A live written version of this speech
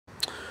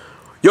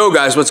Yo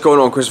guys, what's going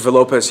on? Christopher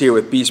Lopez here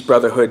with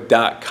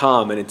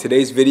BeastBrotherhood.com, and in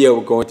today's video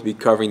we're going to be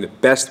covering the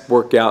best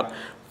workout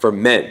for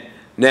men.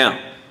 Now,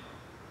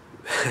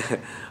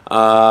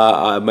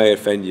 I may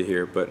offend you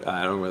here, but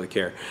I don't really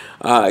care.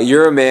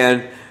 You're a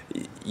man,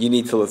 you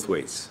need to lift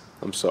weights.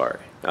 I'm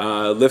sorry.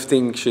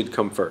 Lifting should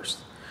come first.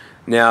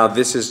 Now,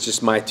 this is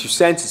just my 2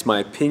 cents, it's my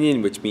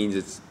opinion, which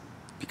means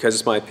because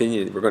it's my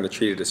opinion, we're going to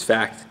treat it as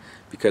fact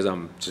because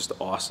I'm just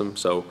awesome.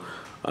 So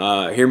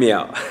hear me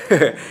out.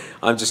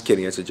 I'm just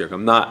kidding. It's a joke.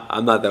 I'm not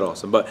that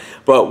awesome. But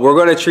we're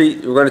gonna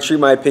treat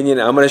my opinion.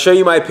 I'm gonna show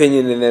you my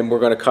opinion, and then we're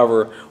gonna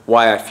cover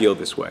why I feel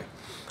this way.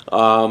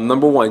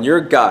 Number one, you're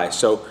a guy,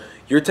 so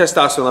your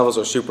testosterone levels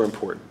are super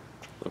important.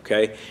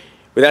 Okay,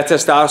 with that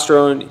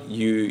testosterone,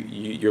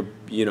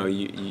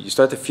 you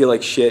start to feel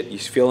like shit. You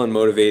feel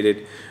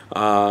unmotivated.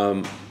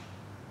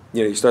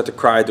 You start to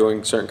cry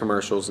during certain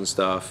commercials and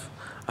stuff.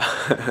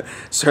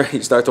 Sorry,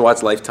 you start to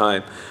watch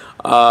Lifetime.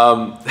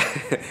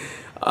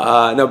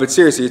 No, but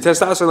seriously, your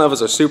testosterone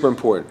levels are super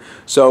important.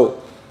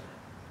 So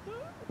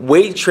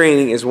weight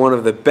training is one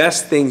of the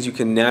best things you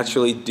can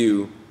naturally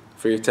do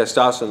for your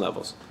testosterone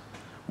levels.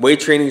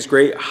 Weight training is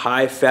great.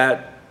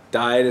 High-fat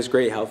diet is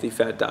great. Healthy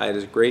fat diet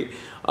is great.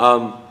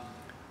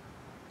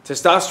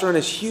 Testosterone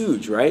is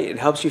huge, right? It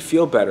helps you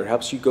feel better. It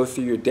helps you go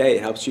through your day.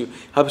 It helps you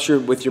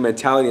with your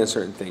mentality on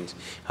certain things. It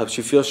helps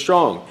you feel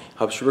strong. It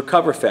helps you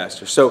recover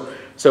faster. So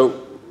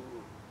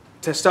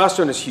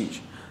testosterone is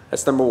huge.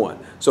 That's number one.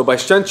 So by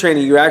strength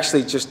training, you're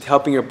actually just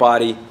helping your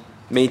body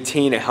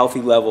maintain a healthy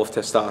level of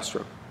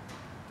testosterone.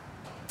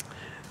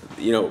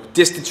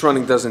 Distance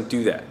running doesn't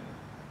do that.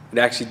 It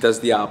actually does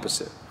the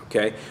opposite.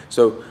 Okay.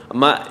 So I'm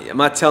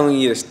not telling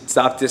you to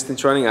stop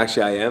distance running.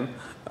 Actually, I am,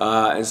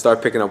 and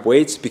start picking up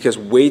weights, because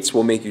weights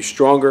will make you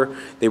stronger.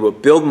 They will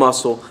build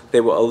muscle.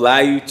 They will allow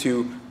you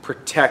to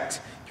protect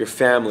your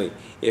family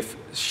if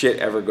shit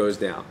ever goes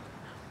down.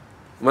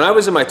 When I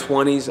was in my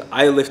 20s,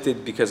 I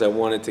lifted because I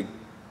wanted to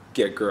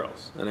get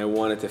girls, and I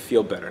wanted to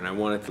feel better, and I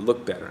wanted to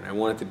look better, and I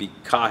wanted to be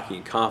cocky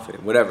and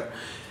confident, whatever.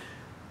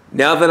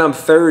 Now that I'm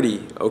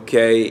 30,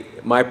 okay,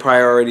 my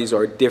priorities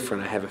are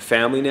different. I have a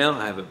family now.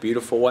 I have a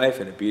beautiful wife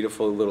and a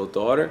beautiful little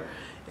daughter,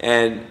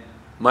 and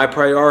my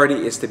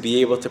priority is to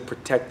be able to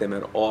protect them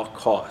at all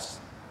costs.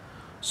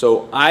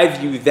 So I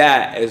view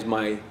that as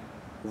my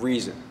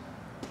reason,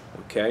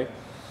 okay?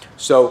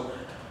 So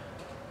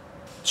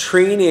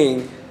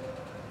training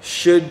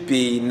should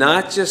be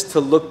not just to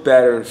look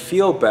better and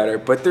feel better,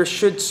 but there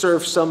should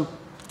serve some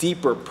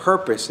deeper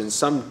purpose and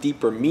some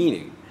deeper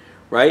meaning,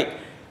 right?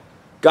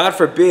 God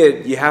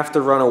forbid you have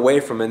to run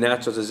away from a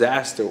natural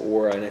disaster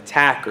or an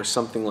attack or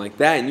something like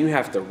that, and you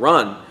have to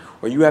run,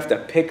 or you have to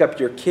pick up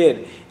your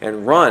kid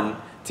and run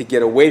to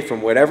get away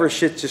from whatever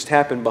shit just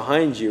happened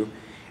behind you,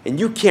 and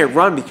you can't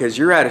run because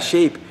you're out of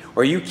shape,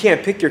 or you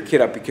can't pick your kid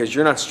up because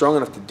you're not strong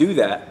enough to do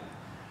that,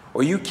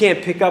 or you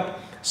can't pick up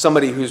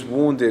somebody who's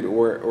wounded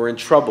or in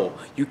trouble.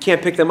 You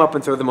can't pick them up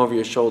and throw them over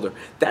your shoulder.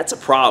 That's a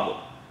problem,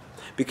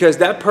 because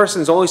that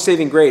person's only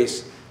saving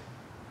grace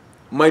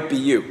might be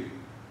you.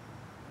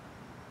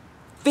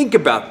 Think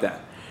about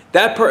that.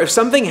 If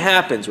something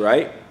happens,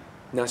 right?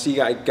 Now see,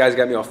 you guys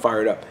got me all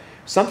fired up.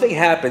 If something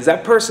happens,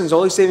 that person's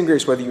only saving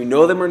grace, whether you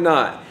know them or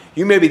not.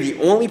 You may be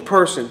the only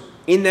person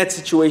in that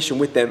situation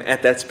with them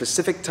at that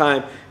specific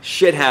time.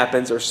 Shit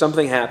happens or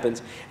something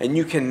happens, and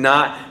you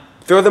cannot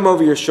throw them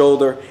over your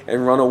shoulder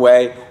and run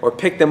away, or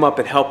pick them up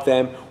and help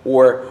them,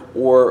 or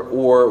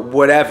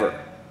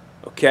whatever,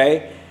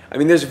 okay? I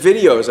mean, there's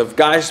videos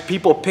of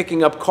people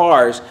picking up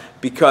cars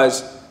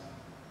because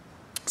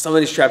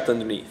somebody's trapped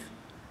underneath.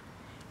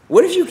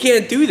 What if you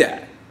can't do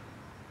that?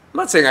 I'm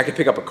not saying I can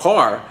pick up a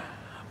car,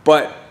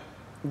 but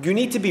you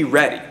need to be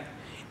ready.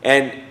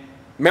 And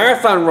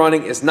marathon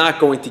running is not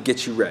going to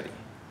get you ready.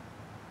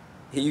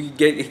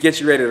 It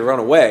gets you ready to run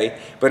away,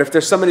 but if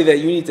there's somebody that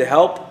you need to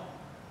help,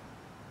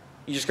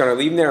 you're just gonna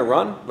leave them there and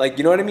run? Like,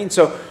 you know what I mean?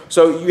 So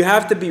you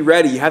have to be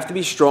ready. You have to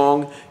be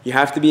strong. You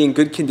have to be in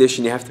good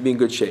condition. You have to be in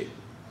good shape.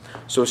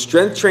 So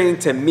strength training,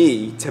 to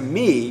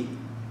me,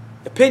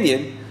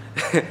 opinion,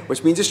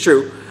 which means it's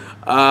true,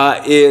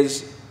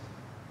 is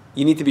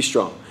you need to be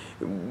strong,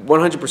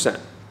 100%.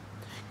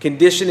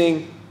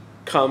 Conditioning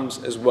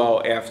comes as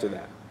well after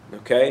that,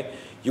 okay?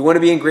 You want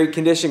to be in great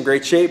condition,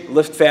 great shape,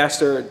 lift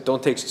faster,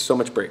 don't take so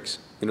much breaks.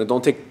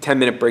 Don't take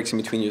 10-minute breaks in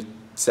between your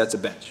sets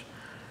of bench.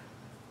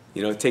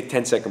 Take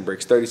 10-second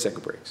breaks,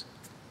 30-second breaks,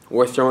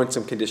 or throw in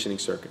some conditioning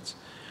circuits.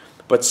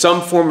 But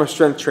some form of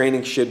strength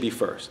training should be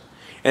first.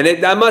 And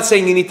I'm not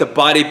saying you need to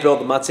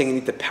bodybuild. I'm not saying you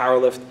need to power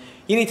lift.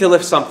 You need to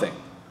lift something,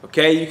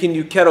 okay? You can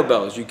do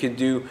kettlebells. You can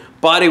do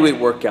bodyweight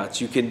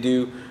workouts. You can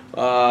do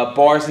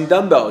bars and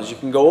dumbbells. You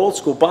can go old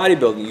school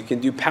bodybuilding. You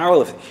can do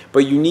powerlifting.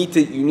 But you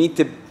need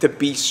to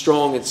be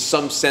strong in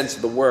some sense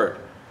of the word,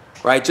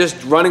 right?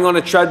 Just running on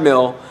a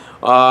treadmill,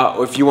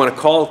 if you want to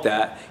call it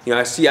that.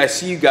 I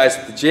see you guys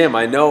at the gym.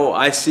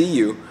 I see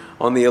you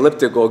on the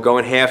elliptical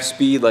going half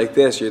speed like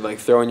this. You're like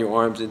throwing your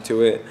arms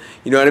into it.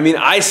 You know what I mean?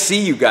 I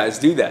see you guys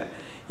do that.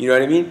 You know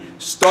what I mean?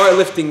 Start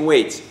lifting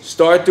weights.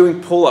 Start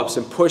doing pull-ups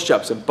and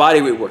push-ups and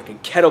bodyweight work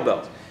and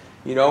kettlebells.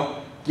 You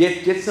know,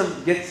 get some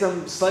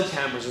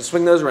sledgehammers and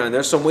swing those around.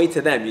 There's some weight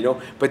to them, you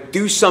know. But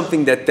do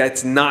something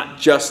that's not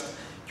just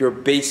your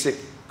basic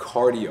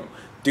cardio.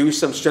 Do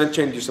some strength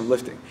training, do some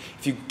lifting.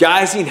 If you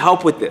guys need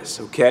help with this,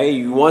 okay,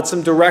 you want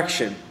some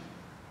direction,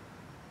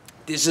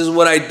 this is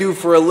what I do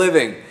for a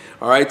living,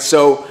 all right?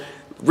 So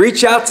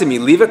reach out to me.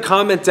 Leave a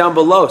comment down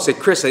below. Say,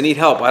 Chris, I need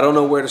help. I don't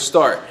know where to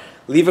start.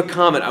 Leave a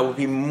comment. I will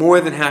be more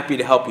than happy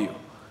to help you,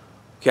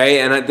 okay?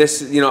 And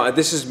this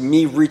is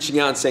me reaching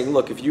out and saying,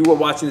 look, if you were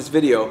watching this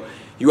video,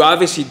 you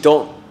obviously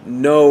don't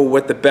know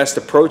what the best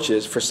approach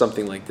is for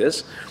something like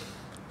this.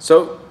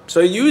 So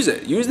use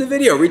it. Use the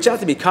video. Reach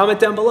out to me. Comment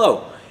down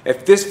below.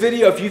 If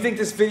you think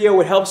this video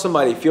would help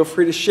somebody, feel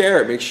free to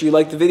share it. Make sure you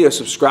like the video.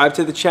 Subscribe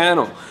to the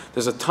channel.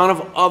 There's a ton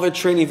of other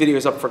training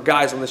videos up for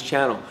guys on this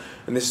channel.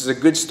 And this is a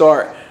good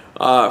start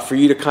for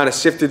you to kind of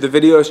sift through the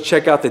videos,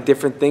 check out the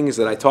different things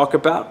that I talk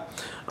about,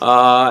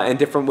 and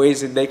different ways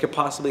that they could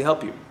possibly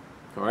help you.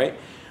 All right?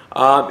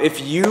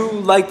 If you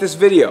like this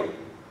video,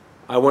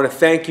 I want to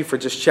thank you for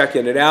just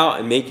checking it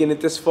out and making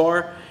it this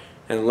far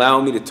and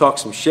allowing me to talk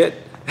some shit.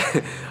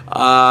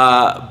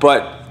 I'm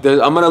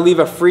going to leave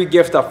a free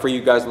gift up for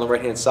you guys on the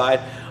right hand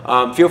side.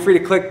 Feel free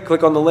to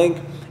click on the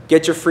link,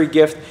 get your free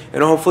gift,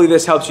 and hopefully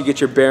this helps you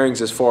get your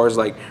bearings as far as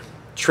like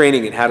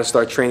training and how to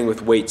start training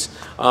with weights.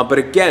 But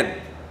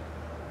again,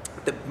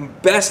 the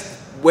best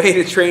way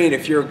to train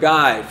if you're a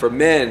guy for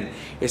men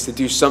is to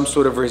do some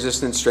sort of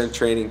resistance strength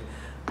training,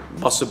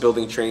 muscle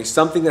building training,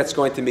 something that's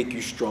going to make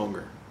you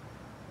stronger.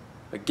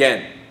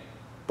 Again,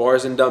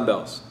 bars and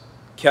dumbbells,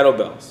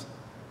 kettlebells,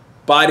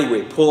 body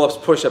weight, pull-ups,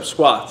 push-ups,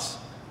 squats,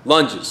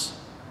 lunges.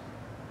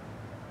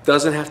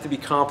 Doesn't have to be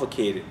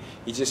complicated.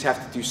 You just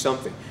have to do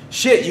something.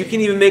 Shit, you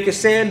can even make a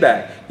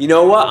sandbag. You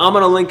know what? I'm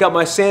going to link up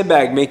my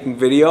sandbag making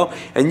video,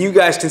 and you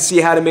guys can see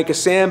how to make a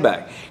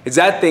sandbag. Because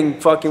that thing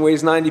fucking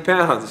weighs 90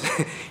 pounds.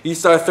 You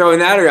start throwing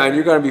that around,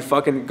 you're going to be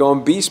fucking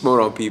going beast mode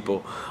on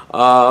people.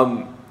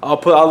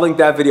 I'll link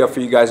that video for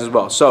you guys as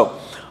well. So,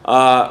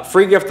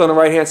 free gift on the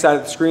right-hand side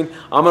of the screen.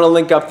 I'm going to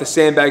link up the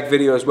sandbag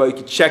video as well. You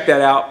can check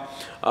that out.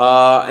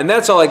 And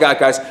that's all I got,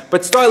 guys.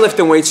 But start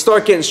lifting weights,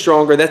 start getting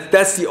stronger.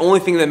 That's the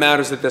only thing that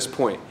matters at this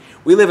point.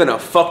 We live in a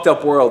fucked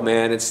up world,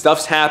 man, and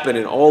stuff's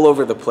happening all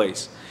over the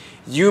place.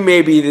 You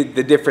may be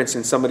the difference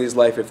in somebody's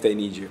life if they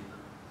need you.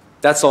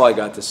 That's all I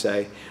got to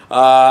say.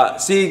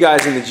 See you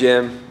guys in the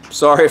gym.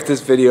 Sorry if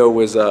this video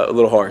was a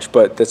little harsh,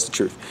 but that's the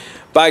truth.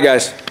 Bye,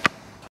 guys.